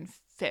 like June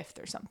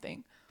 5th or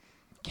something.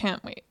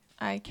 Can't wait.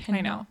 I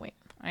cannot wait.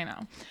 I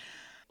know.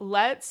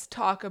 Let's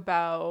talk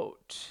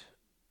about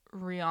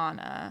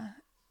Rihanna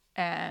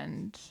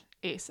and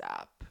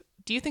ASAP.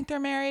 Do you think they're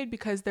married?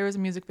 Because there was a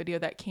music video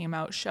that came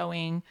out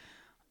showing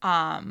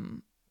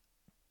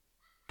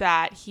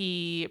that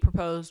he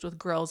proposed with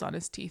grills on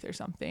his teeth or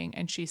something,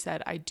 and she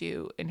said "I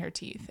do" in her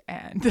teeth.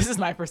 And this is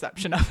my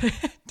perception of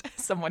it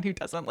as someone who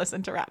doesn't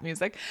listen to rap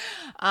music.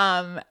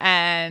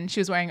 And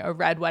she was wearing a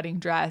red wedding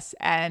dress,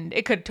 and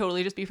it could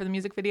totally just be for the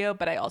music video,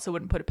 but I also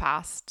wouldn't put it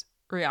past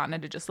Rihanna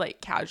to just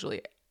like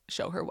casually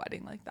show her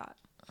wedding like that.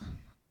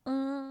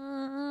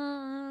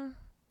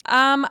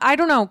 I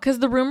don't know, because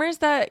the rumors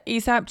that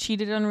ASAP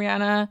cheated on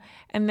Rihanna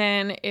and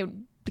then it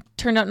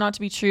turned out not to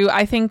be true.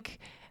 I think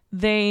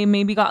they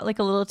maybe got like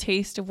a little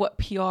taste of what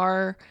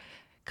PR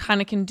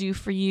kind of can do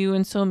for you,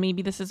 and so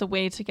maybe this is a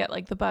way to get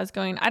like the buzz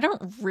going. I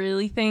don't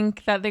really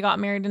think that they got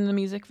married in the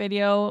music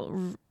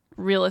video.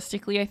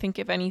 Realistically, I think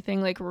if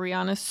anything, like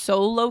Rihanna's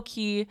so low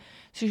key,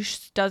 she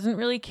doesn't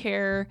really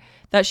care,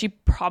 that she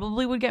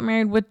probably would get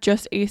married with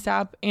just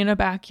ASAP in a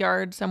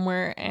backyard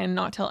somewhere and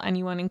not tell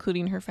anyone,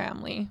 including her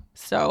family.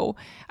 So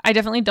I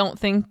definitely don't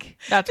think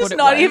that's what it was.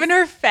 Not even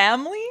her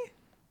family?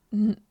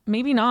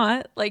 Maybe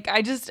not. Like,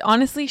 I just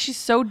honestly, she's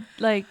so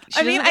like,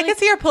 I mean, I could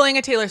see her pulling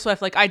a Taylor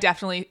Swift. Like, I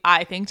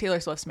think Taylor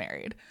Swift's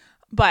married,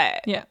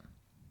 but yeah,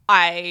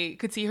 I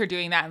could see her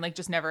doing that and like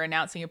just never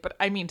announcing it. But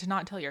I mean, to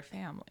not tell your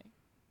family.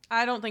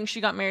 I don't think she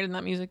got married in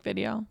that music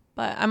video,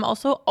 but I'm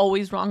also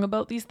always wrong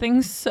about these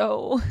things.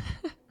 So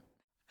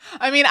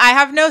I mean, I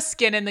have no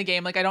skin in the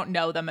game. Like, I don't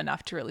know them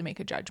enough to really make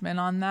a judgment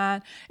on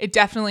that. It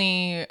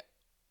definitely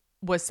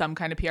was some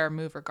kind of PR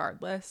move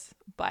regardless,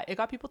 but it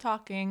got people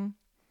talking.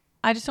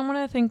 I just don't want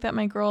to think that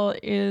my girl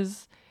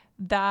is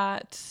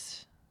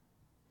that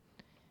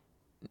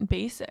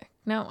basic.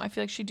 No, I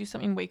feel like she'd do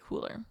something way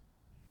cooler.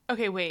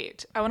 Okay,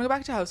 wait. I want to go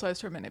back to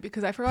Housewives for a minute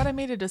because I forgot I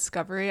made a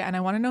discovery and I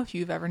want to know if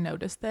you've ever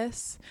noticed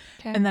this.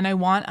 Okay. And then I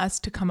want us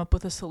to come up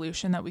with a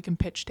solution that we can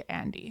pitch to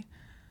Andy.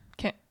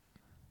 Okay.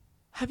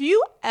 Have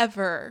you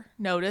ever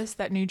noticed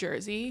that New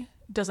Jersey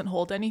doesn't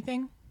hold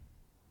anything?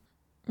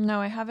 No,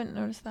 I haven't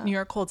noticed that. New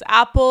York holds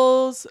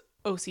apples.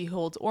 OC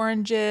holds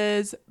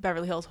oranges,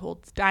 Beverly Hills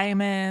holds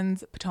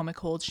diamonds, Potomac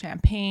holds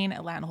champagne,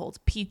 Atlanta holds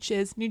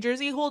peaches, New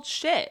Jersey holds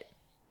shit.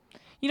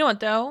 You know what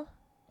though?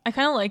 I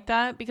kind of like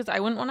that because I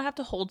wouldn't want to have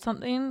to hold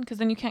something because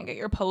then you can't get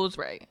your pose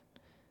right.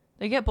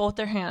 They get both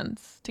their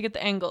hands to get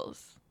the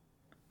angles.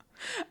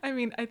 I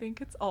mean, I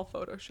think it's all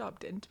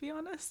photoshopped in, to be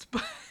honest.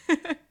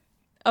 But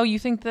Oh, you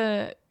think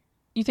they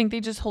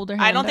just hold their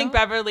hand I don't think out?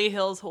 Beverly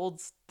Hills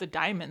holds the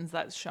diamonds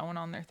that's shown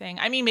on their thing.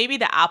 I mean, maybe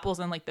the apples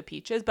and like the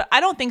peaches, but I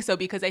don't think so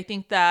because I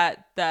think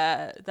that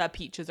the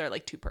peaches are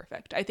like too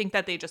perfect. I think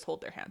that they just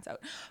hold their hands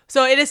out.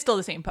 So it is still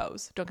the same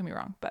pose. Don't get me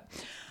wrong, but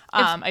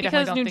I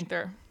definitely don't think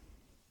they're.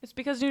 It's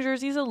because New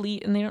Jersey's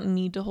elite and they don't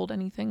need to hold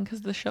anything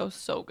because the show's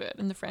so good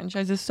and the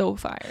franchise is so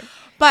fire.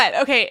 But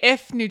okay,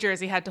 if New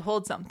Jersey had to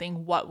hold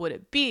something, what would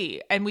it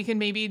be? And we can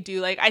maybe do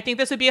like, I think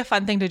this would be a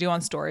fun thing to do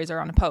on stories or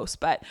on a post,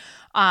 but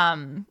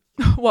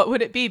what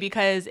would it be?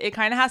 Because it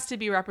kind of has to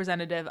be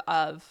representative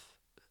of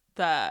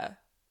the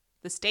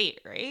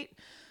state, right?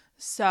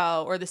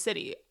 So, or the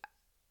city.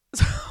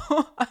 So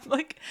I'm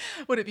like,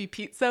 would it be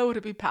pizza? Would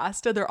it be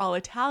pasta? They're all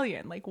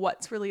Italian. Like,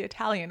 what's really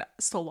Italian?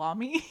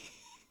 Salami?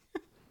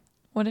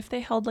 What if they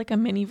held like a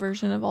mini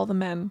version of all the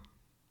men?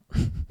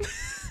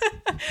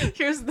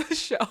 Here's the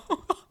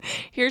show.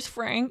 Here's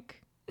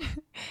Frank,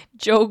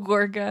 Joe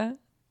Gorga.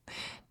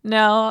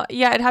 No,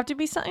 yeah, it'd have to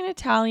be something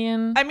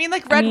Italian. I mean,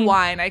 like red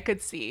wine, I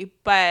could see,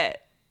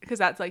 but because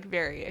that's like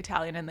very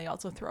Italian, and they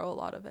also throw a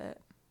lot of it.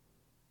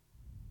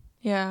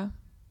 Yeah.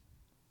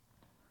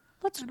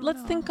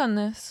 Let's think on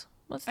this.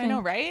 Let's think. I know,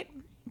 right?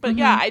 But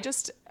yeah,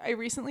 I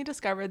recently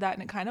discovered that,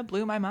 and it kind of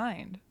blew my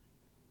mind.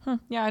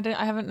 Yeah,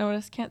 I haven't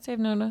noticed. Can't say I've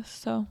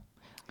noticed. So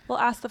we'll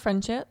ask the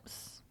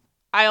friendships.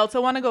 I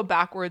also want to go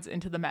backwards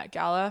into the Met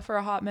Gala for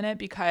a hot minute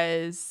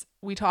because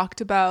we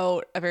talked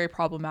about a very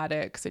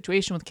problematic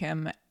situation with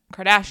Kim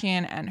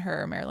Kardashian and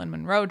her Marilyn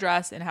Monroe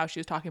dress and how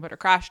she was talking about her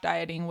crash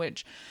dieting,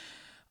 which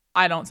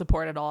I don't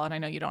support at all. And I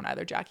know you don't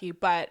either, Jackie.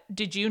 But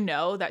did you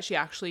know that she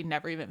actually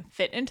never even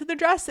fit into the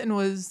dress and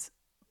was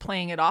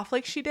playing it off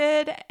like she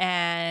did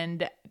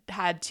and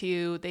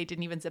they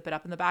didn't even zip it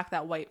up in the back.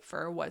 That white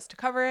fur was to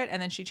cover it.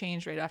 And then she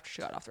changed right after she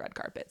got off the red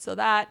carpet. So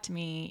that to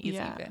me is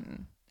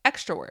even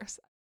extra worse.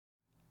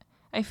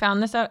 I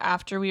found this out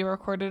after we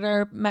recorded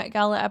our Met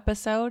Gala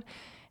episode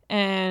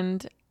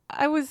and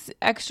I was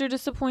extra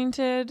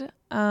disappointed.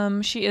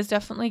 She is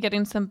definitely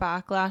getting some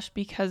backlash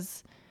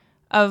because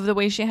of the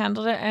way she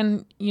handled it.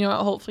 And, you know,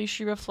 hopefully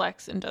she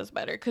reflects and does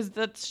better because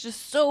that's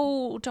just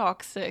so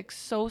toxic,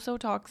 so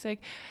toxic.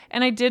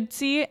 And I did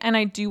see, and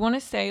I do want to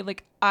say,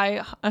 like,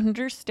 I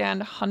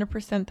understand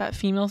 100% that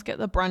females get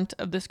the brunt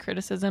of this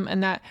criticism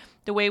and that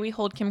the way we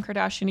hold Kim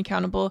Kardashian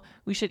accountable,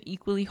 we should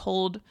equally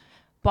hold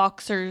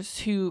boxers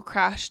who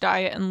crash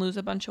diet and lose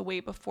a bunch of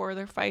weight before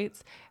their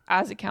fights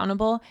as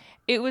accountable.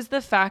 It was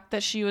the fact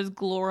that she was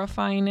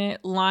glorifying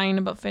it, lying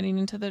about fitting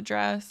into the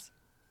dress.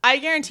 I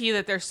guarantee you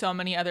that there's so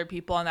many other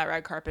people on that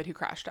red carpet who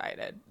crash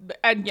dieted.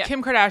 And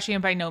Kim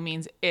Kardashian by no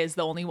means is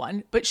the only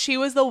one, but she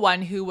was the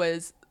one who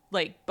was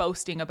like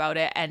boasting about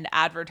it and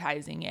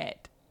advertising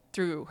it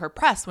through her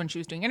press when she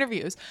was doing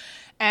interviews.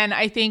 And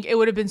I think it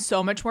would have been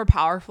so much more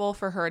powerful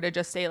for her to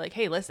just say like,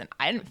 hey, listen,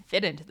 I didn't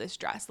fit into this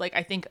dress. Like,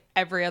 I think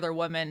every other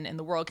woman in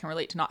the world can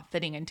relate to not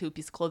fitting into a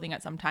piece of clothing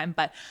at some time,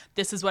 but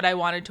this is what I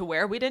wanted to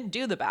wear. We didn't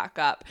do the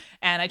backup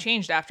and I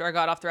changed after I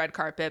got off the red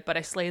carpet, but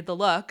I slayed the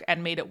look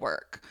and made it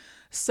work.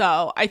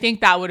 So I think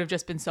that would have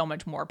just been so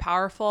much more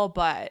powerful,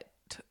 but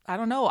I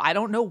don't know. I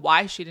don't know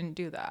why she didn't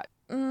do that.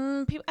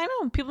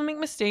 People make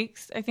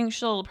mistakes. I think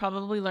she'll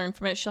probably learn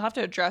from it. She'll have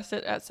to address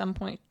it at some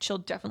point. She'll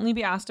definitely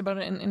be asked about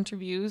it in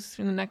interviews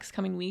in the next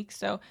coming weeks.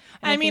 So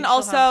I mean,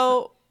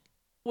 also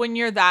when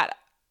you're that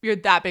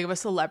big of a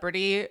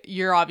celebrity,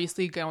 you're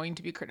obviously going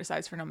to be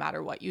criticized for no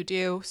matter what you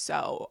do.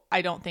 So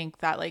I don't think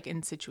that like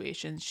in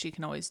situations she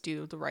can always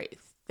do the right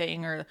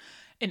thing or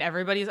in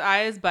everybody's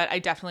eyes, but I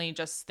definitely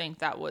just think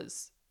that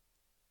was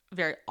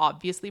very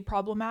obviously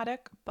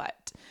problematic.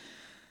 But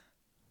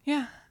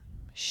yeah.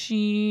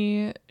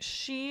 She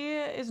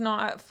is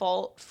not at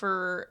fault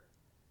for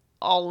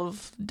all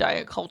of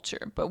diet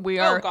culture, but we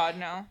are. Oh God,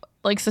 no.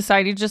 Like,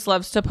 society just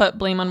loves to put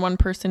blame on one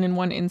person in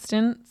one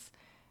instance.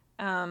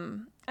 I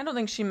don't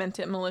think she meant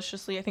it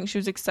maliciously. I think she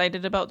was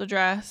excited about the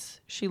dress.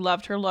 She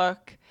loved her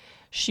look.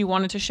 She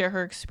wanted to share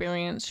her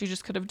experience. She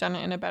just could have done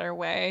it in a better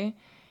way.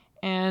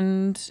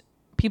 And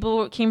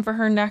people came for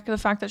her neck the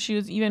fact that she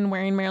was even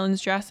wearing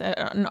Marilyn's dress at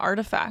an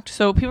artifact.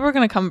 So people were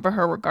going to come for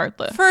her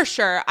regardless. For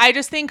sure. I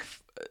just think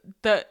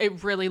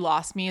it really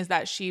lost me is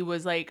that she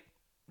was like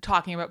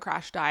talking about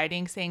crash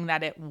dieting, saying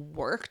that it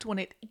worked when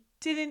it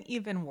didn't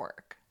even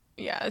work.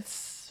 Yeah,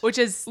 which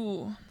is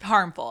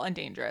harmful and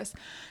dangerous.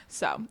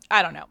 So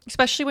I don't know.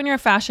 Especially when you're a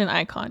fashion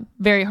icon.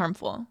 Very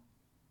harmful.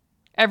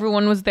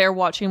 Everyone was there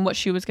watching what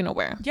she was going to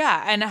wear.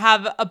 Yeah, and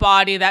have a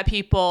body that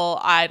people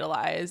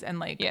idolize and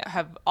like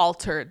have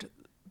altered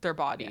their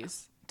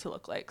bodies to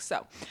look like.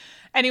 So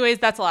anyways,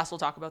 that's the last we'll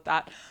talk about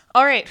that.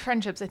 All right,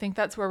 friendships. I think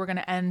that's where we're going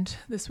to end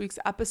this week's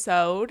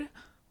episode.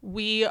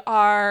 We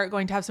are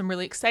going to have some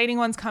really exciting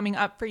ones coming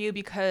up for you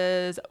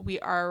because we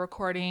are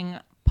recording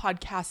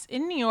podcasts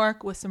in New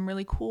York with some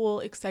really cool,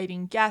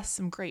 exciting guests,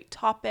 some great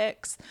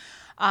topics.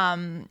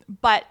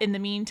 But in the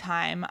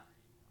meantime,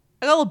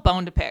 I got a little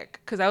bone to pick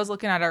because I was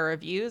looking at our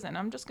reviews, and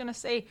I'm just going to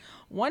say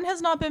one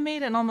has not been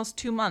made in almost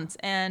 2 months,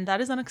 and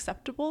that is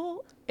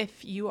unacceptable.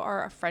 If you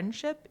are a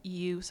friendship,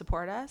 you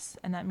support us,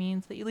 and that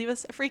means that you leave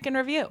us a freaking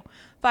review,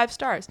 5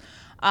 stars.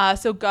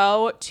 So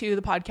go to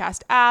the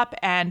podcast app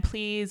and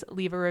please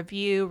leave a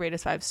review, rate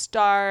us 5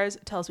 stars,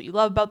 tell us what you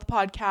love about the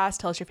podcast,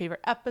 tell us your favorite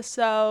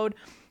episode,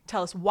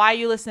 tell us why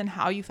you listen,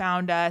 how you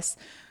found us.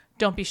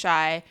 Don't be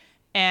shy.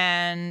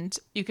 And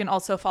you can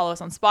also follow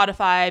us on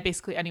Spotify,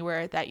 basically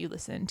anywhere that you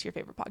listen to your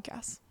favorite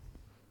podcasts.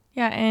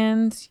 Yeah,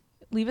 and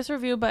leave us a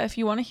review. But if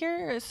you want to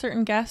hear a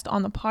certain guest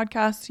on the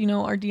podcast, you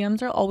know, our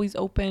DMs are always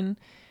open.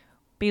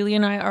 Bailey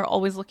and I are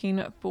always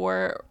looking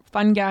for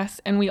fun guests,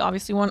 and we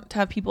obviously want to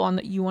have people on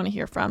that you want to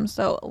hear from.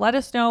 So let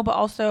us know, but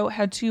also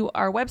head to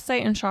our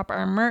website and shop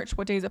our merch,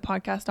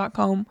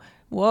 whatdaysitpodcast.com.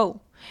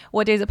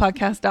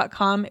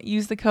 whatdaysitpodcast.com.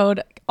 Use the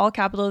code, all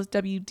capitals,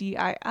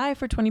 WDII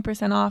for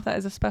 20% off. That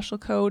is a special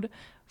code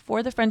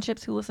for the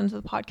friendships who listen to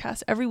the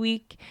podcast every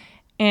week.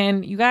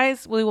 And you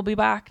guys, we will be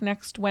back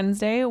next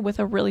Wednesday with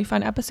a really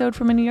fun episode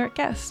from a New York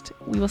guest.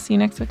 We will see you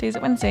next What Days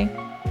It Wednesday.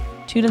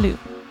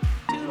 Toodaloo.